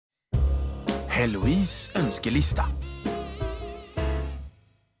Heloise önskelista.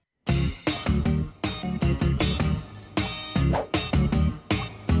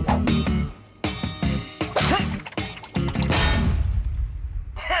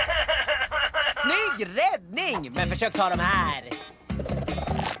 Snygg räddning! Men försök ta dem här.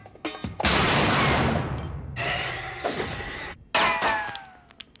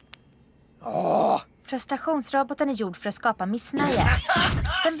 Frustrationsroboten är gjord för att skapa missnöje.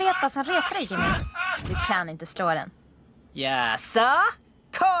 Den vet vad som retar dig, Jimmy. Du kan inte slå den. Jaså?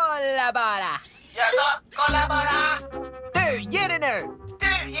 Kolla bara! Jaså, kolla bara! Du, ge det nu!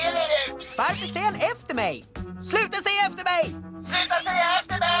 Du, ge det nu! Varför säger han efter mig? Sluta säga efter mig! Sluta säga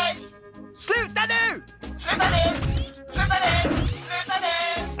efter mig! Sluta nu! Sluta nu! Sluta nu! Sluta nu!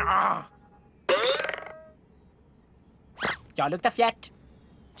 Jag luktar fjärt.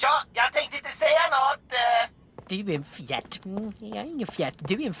 Ja, jag tänkte inte säga något. Du är en fjärt. Jag är ingen fjärt.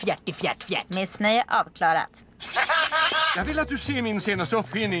 Du är en fjärt. Missnöje avklarat. Jag vill att du ser min senaste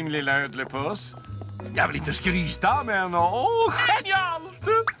uppfinning, lilla ödlepuss. Jag vill inte skryta, men genialt!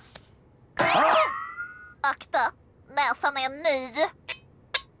 Akta, näsan är ny.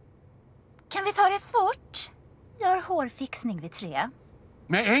 Kan vi ta det fort? Gör hårfixning vid 3.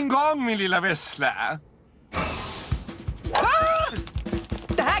 Med en gång, min lilla vessla.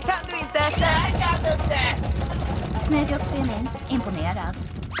 Det här kan du inte! Det här kan du inte! Snygg uppfinning. Imponerad.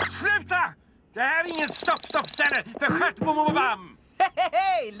 Sluta! Det här är ingen stopp-stopp-ställe för stjärtbom-bom-bam!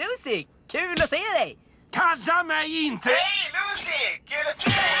 Hej, Lucy! Kul att se dig! Kalla mig inte! Hej, Lucy! Kul att se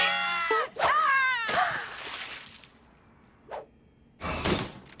dig!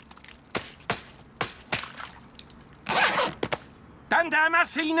 Den där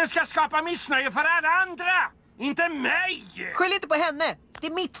maskinen ska skapa missnöje för alla andra! Inte mig! Skyll inte på henne! Det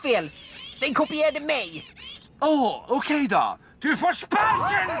är mitt fel! Den kopierade mig! Okej då. Du får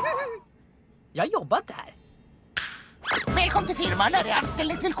sparken! Jag har jobbat där. Välkommen till firman. Där är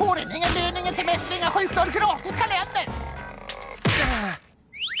anställningsvillkoren. Ingen lön, ingen semester, inga sjukdagar, gratis kalender.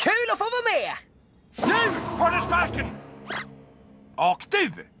 Kul att få vara med! Nu får du sparken! Och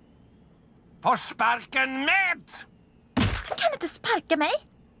du får sparken med! Du kan inte sparka mig.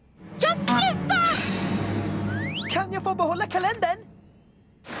 Jag slutar! Kan jag få behålla kalendern?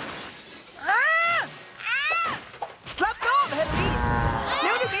 Slappna av, Heloise! Nu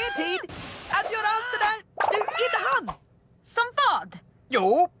har du mer tid att göra allt det där. Du, inte han! Som vad?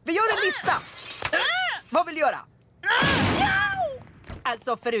 Jo, vi gör en lista. Vad vill du göra?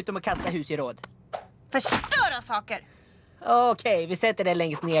 Alltså, förutom att kasta hus i råd. Förstöra saker. Okej, vi sätter det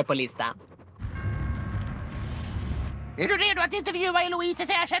längst ner på listan. Är du redo att intervjua Heloises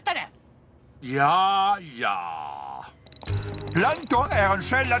ersättare? Ja. Plankton är en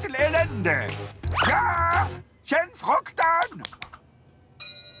källa till elände. Ja! Känn fruktan!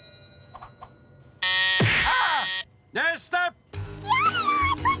 Nästa!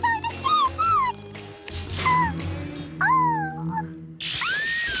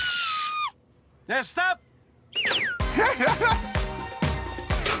 Nästa!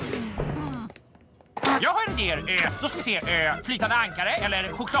 Jag har idéer. Då ska vi se. Flytande ankare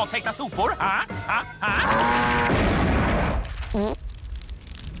eller chokladtäckta sopor.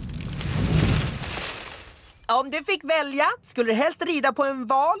 Om du fick välja, skulle du helst rida på en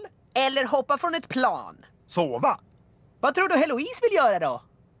val eller hoppa från ett plan? Sova. Vad tror du Heloise vill göra då?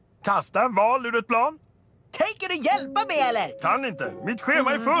 Kasta en val ur ett plan. Tänker du hjälpa mig eller? Kan inte. Mitt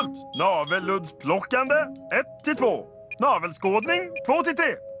luddsplockande är fullt. Navelluddsplockande 1-2. Navelskådning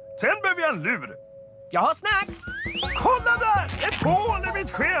 2-3. Sen behöver jag en lur. Jag har snacks! Kolla där! Ett hål i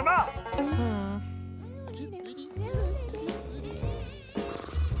mitt schema!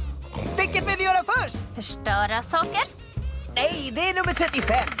 Vilket vill du göra först? Förstöra saker? Nej, det är nummer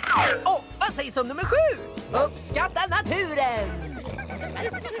 35. Vad sägs om nummer 7? Uppskatta naturen!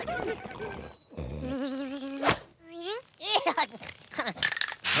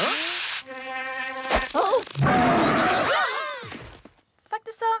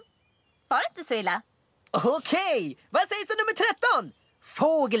 Faktiskt så var det inte så illa. Okej, vad sägs om nummer 13?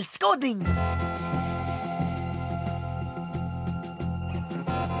 Fågelskådning!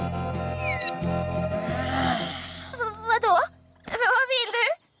 Vadå? Vad vill du?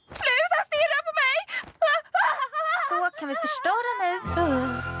 Sluta stirra på mig! Så kan vi förstöra nu.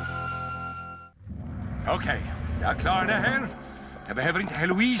 Okej, jag klarar det här. Jag behöver inte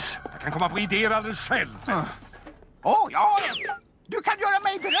Heloise. Jag kan komma på idéer alldeles själv. Jag har en. Du kan göra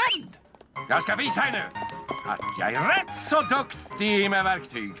mig berömd. Jag ska visa henne att jag är rätt så duktig med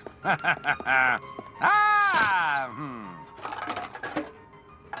verktyg.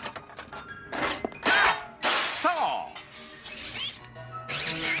 Så.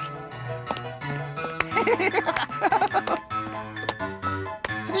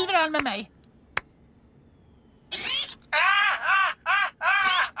 Driver han med mig?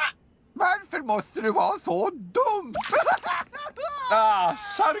 Varför måste du vara så dum?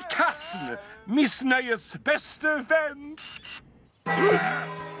 Sarkasm! Missnöjets bäste vän!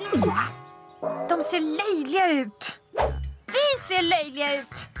 De ser löjliga ut. Vi ser löjliga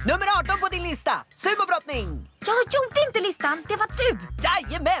ut. Nummer 18 på din lista. Sumobrottning. Jag gjorde inte listan, det var du.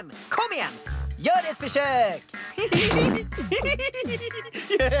 Jajamän, kom igen. Gör ett försök.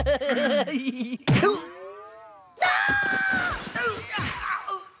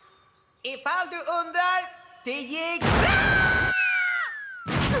 Ifall du undrar, det gick bra!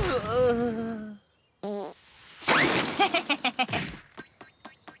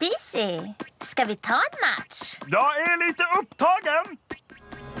 Busy, ska vi ta en match? Jag är lite upptagen.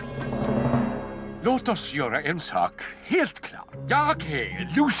 Låt oss göra en sak helt klar. Jag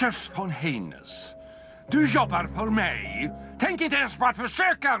är Lucius von Heines. Du jobbar för mig. Tänk inte ens på att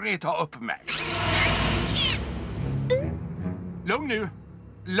försöka reta upp mig. Lugn nu.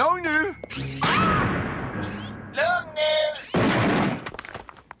 Lugn nu. Lugn nu!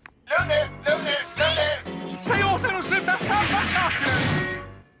 Lugn nu, lugn nu, lugn nu! Säg åt dem att sluta snabba saker.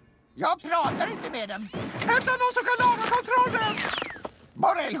 Jag pratar inte med dem. Hämta någon som kan laga kontrollen.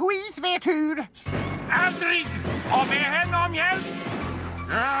 Bara Heloise vet hur. Aldrig! Och be henne om hjälp!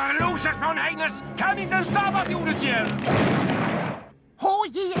 Lucius von Heines kan inte stava till ordet hjälp!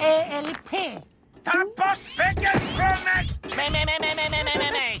 H-J-E-L-P. Ta bort väggen från mig!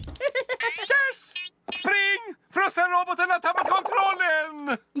 Nej. Yes! Spring! Frostenroboten har tappat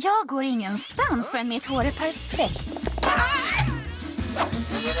kontrollen! Jag går ingenstans förrän mitt hår är perfekt.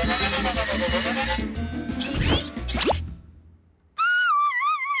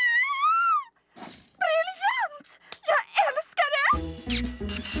 Briljant! Jag älskar det!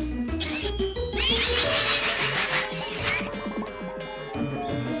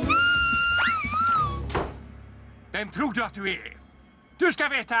 Vem tror du att du är? Du ska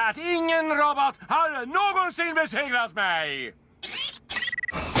veta att ingen robot har någonsin besegrat mig!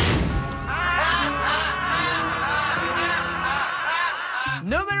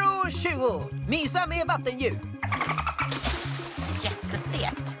 Nummer 20. Mysa med vattendjur.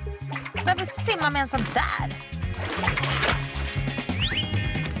 Jättesegt. Behöver simma med en sån där.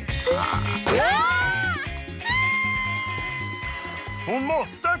 Hon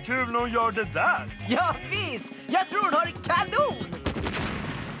måste ha kul när hon gör det där. Ja visst, jag tror hon har en kanon.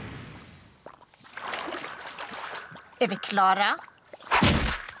 Är vi klara?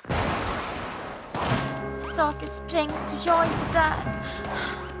 Saker sprängs och jag är inte där.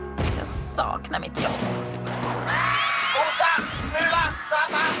 Jag saknar mitt jobb. Osa, smula,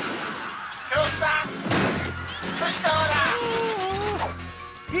 samma, krossa, förstöra.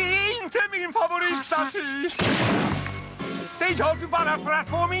 Det är inte min favoritstaty! Det gör du bara för att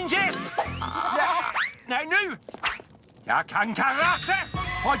få min jet! Nej, nu! Jag kan karate!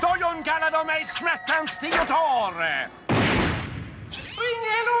 Och dojon kallar de mig smärtans tiotar! Ring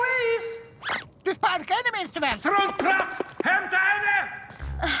Heloise! Du sparkar henne minst väl? Struntprat! Hämta henne!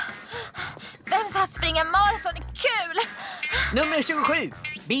 Vem sa att springa maraton är kul? Nummer 27.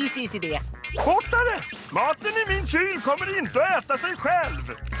 BCs idé. Fortare! Maten i min kyl kommer inte att äta sig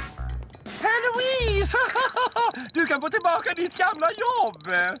själv. Heloise! Du kan få tillbaka ditt gamla jobb!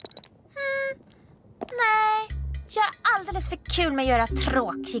 Nej, jag är alldeles för kul med att göra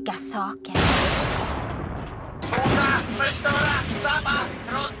tråkiga saker. Osa, förstöra, samma,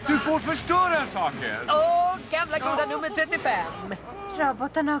 krossa. Du får förstöra saker! Och gamla goda nummer 35.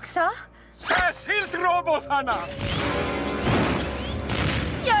 Robotarna också? Särskilt robotarna!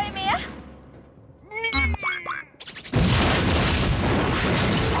 Jag är med.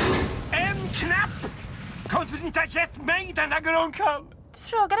 En knapp! Kunde du inte ha gett mig denna grunkan? Du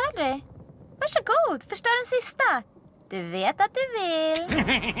frågar aldrig. Varsågod, förstör den sista. Du vet att du vill.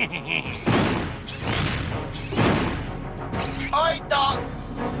 Oj då!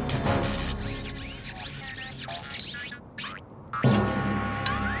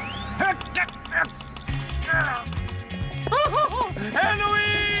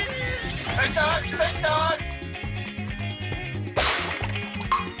 Heloise! Förstör!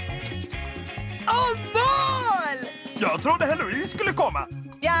 Och mål! Jag trodde Heloise skulle komma.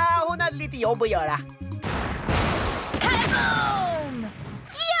 Ja, hon hade lite jobb att göra. Kaboom!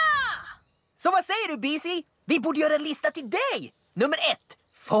 Ja! Så vad säger du, BC? Vi borde göra en lista till dig. Nummer 1.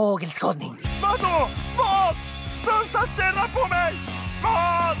 Fågelskådning. Vadå? Vad? Sluta ställa på mig!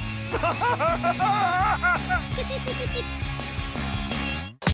 Vad?